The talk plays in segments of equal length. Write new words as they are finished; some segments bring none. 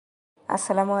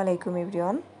আসসালামু আলাইকুম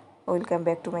everyone, welcome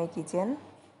back to my kitchen.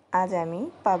 আজ আমি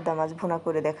পাবদা মাছ ভুনা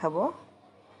করে দেখাবো।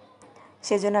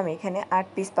 সেজন্য আমি এখানে 8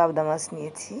 পিস পাবদা মাছ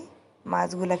নিয়েছি।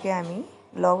 মাছগুলোকে আমি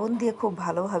লবণ দিয়ে খুব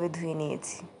ভালোভাবে ধুয়ে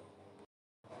নিয়েছি।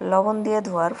 লবণ দিয়ে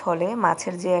ধোয়ার ফলে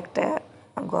মাছের যে একটা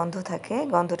গন্ধ থাকে,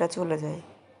 গন্ধটা চলে যায়।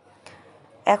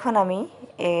 এখন আমি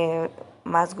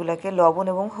মাছগুলোকে লবণ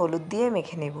এবং হলুদ দিয়ে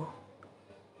মেখে নেব।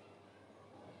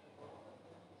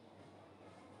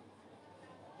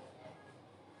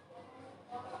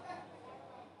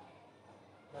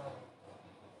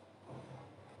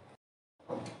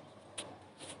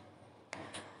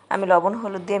 আমি লবণ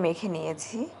হলুদ দিয়ে মেখে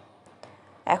নিয়েছি।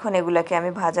 এখন এগুলাকে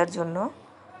আমি ভাজার জন্য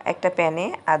একটা প্যানে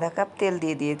আধা কাপ তেল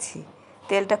দিয়ে দিয়েছি।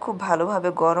 তেলটা খুব ভালোভাবে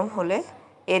গরম হলে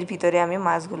এর ভিতরে আমি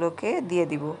মাছগুলোকে দিয়ে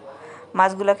দিব।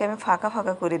 মাছগুলোকে আমি ফাঁকা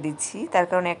ফাঁকা করে দিচ্ছি, তার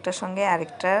কারণ একটার সঙ্গে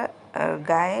আরেকটা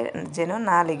গায়ে যেন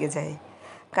না লেগে যায়।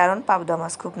 কারণ পাবদা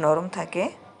মাছ খুব নরম থাকে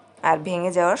আর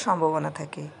ভেঙে যাওয়ার সম্ভাবনা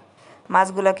থাকে।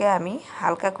 মাছগুলোকে আমি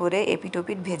হালকা করে এপিট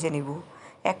ওপিট ভেজে নিব।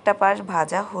 একটা পাশ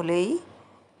ভাজা হলেই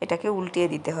এটাকে উল্টিয়ে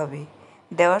দিতে হবে।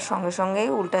 দেওয়ার সঙ্গে সঙ্গেই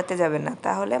উল্টাতে যাবে না,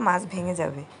 তাহলে মাছ ভেঙে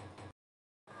যাবে।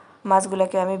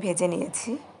 মাছগুলোকে আমি ভেজে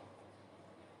নিয়েছি।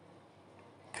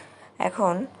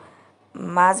 এখন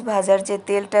মাছ ভাজার যে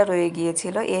তেলটা রয়ে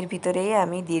গিয়েছিল এর ভিতরেই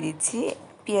আমি দিয়ে দিচ্ছি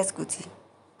পেঁয়াজ কুচি।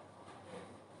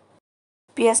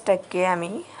 পেঁয়াজটাকে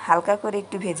আমি হালকা করে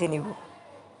একটু ভেজে নিব।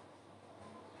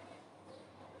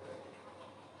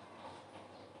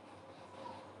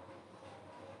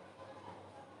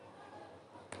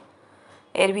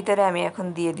 এর ভিতরে আমি এখন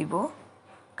দিয়ে দিব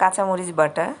কাঁচামরিচ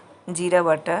বাটা, জিরা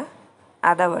বাটা,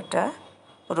 আদা বাটা,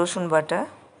 রসুন বাটা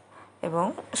এবং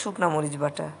শুকনো মরিচ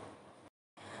বাটা।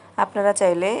 আপনারা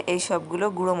চাইলে এই সবগুলো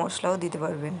গুঁড়ো মশলাও দিতে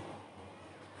পারবেন,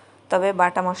 তবে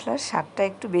বাটা মশলার স্বাদটা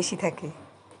একটু বেশি থাকে।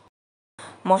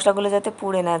 মশলাগুলো যাতে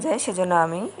পুড়ে না যায় সেজন্য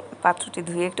আমি পাত্রটি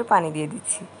ধুয়ে একটু পানি দিয়ে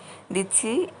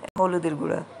দিচ্ছি হলুদের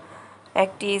গুঁড়া, 1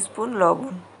 টিস্পুন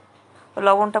লবণ।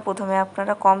 লবণটা প্রথমে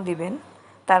আপনারা কম দিবেন,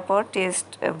 তারপর টেস্ট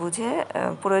বুঝে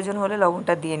প্রয়োজন হলে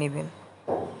লবণটা দিয়ে নেবেন।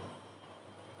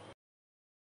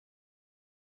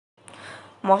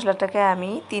 মশলাটাকে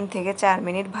আমি 3 থেকে 4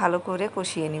 মিনিট ভালো করে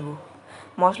কষিয়ে নিব।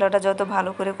 মশলাটা যত ভালো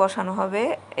করে কষানো হবে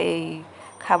এই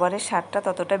খাবারের স্বাদটা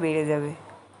ততটা বেড়ে যাবে।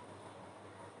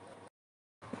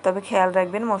 তবে খেয়াল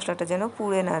রাখবেন মশলাটা যেন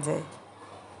পুড়ে না যায়।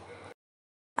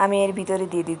 আমি এর ভিতরে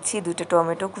দিয়ে দিচ্ছি 2টা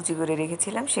টমেটো কুচি করে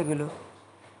রেখেছিলাম সেগুলো।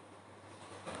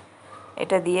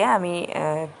 এটা দিয়ে আমি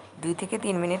 2 থেকে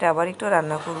 3 মিনিট আবার একটু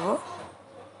রান্না করব।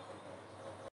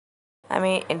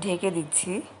 আমি ঢেকে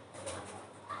দিচ্ছি।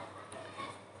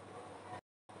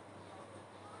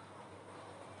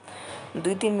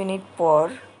 2-3 মিনিট পর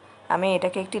আমি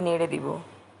এটাকে একটু নেড়ে দিব।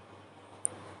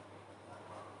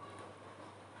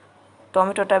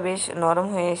 টমেটোটা বেশ নরম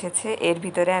হয়ে এসেছে। এর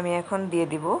ভিতরে আমি এখন দিয়ে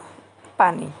দিব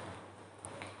পানি।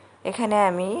 এখানে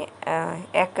আমি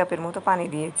 1 কাপের মতো পানি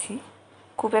দিয়েছি।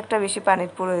 খুব একটা বেশি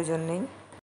পানির প্রয়োজন নেই।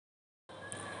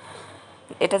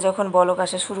 এটা যখন বলক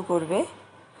আসা শুরু করবে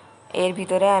এর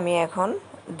ভিতরে আমি এখন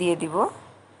দিয়ে দিব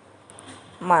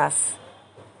মাছ।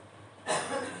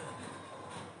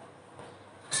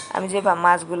 আমি যে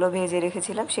মাছগুলো ভেজে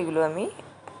রেখেছিলাম সেগুলো আমি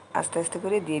আস্তে আস্তে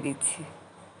করে দিয়ে দিচ্ছি।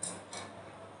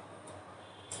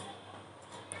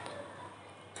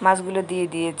 মাছগুলো দিয়ে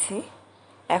দিয়েছি।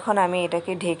 এখন আমি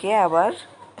এটাকে ঢেকে আবার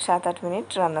 7-8 মিনিট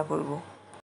রান্না করব।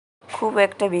 খুব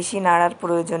একটা বেশি নাড়ার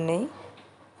প্রয়োজন নেই,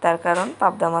 তার কারণ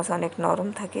পাবদা মাছ অনেক নরম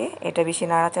থাকে, এটা বেশি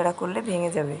নাড়াচাড়া করলে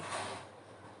ভেঙে যাবে।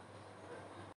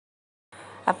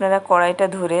 আপনারা কড়াইটা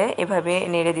ধরে এভাবে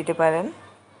নেড়ে দিতে পারেন।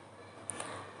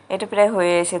 এটা প্রায়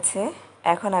হয়ে এসেছে।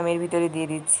 এখন আমি এর ভিতরে দিয়ে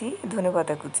দিচ্ছি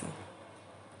ধনেপাতা কুচি।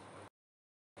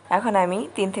 এখন আমি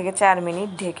 3 থেকে 4 মিনিট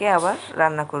ঢেকে আবার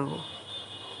রান্না করব।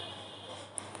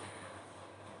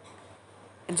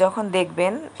 যখন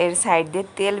দেখবেন এর সাইড দিয়ে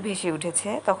তেল ভেসে উঠেছে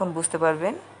তখন বুঝতে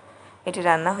পারবেন এটি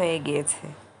রান্না হয়ে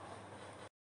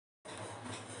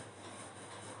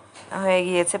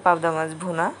গিয়েছে পাবদা মাছ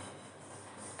ভুনা।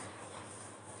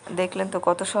 দেখলেন তো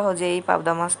কত সহজে এই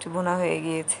পাবদা মাছটি ভুনা হয়ে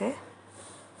গিয়েছে।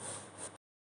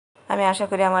 আমি আশা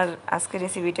করি আমার আজকের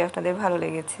রেসিপিটি আপনাদের ভালো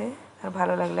লেগেছে। আর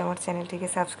ভালো লাগলে আমার চ্যানেলটিকে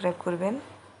সাবস্ক্রাইব করবেন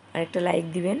আর একটা লাইক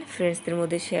দিবেন, ফ্রেন্ডসদের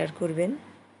মধ্যে শেয়ার করবেন।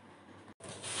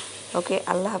 ওকে,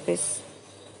 আল্লাহ হাফেজ।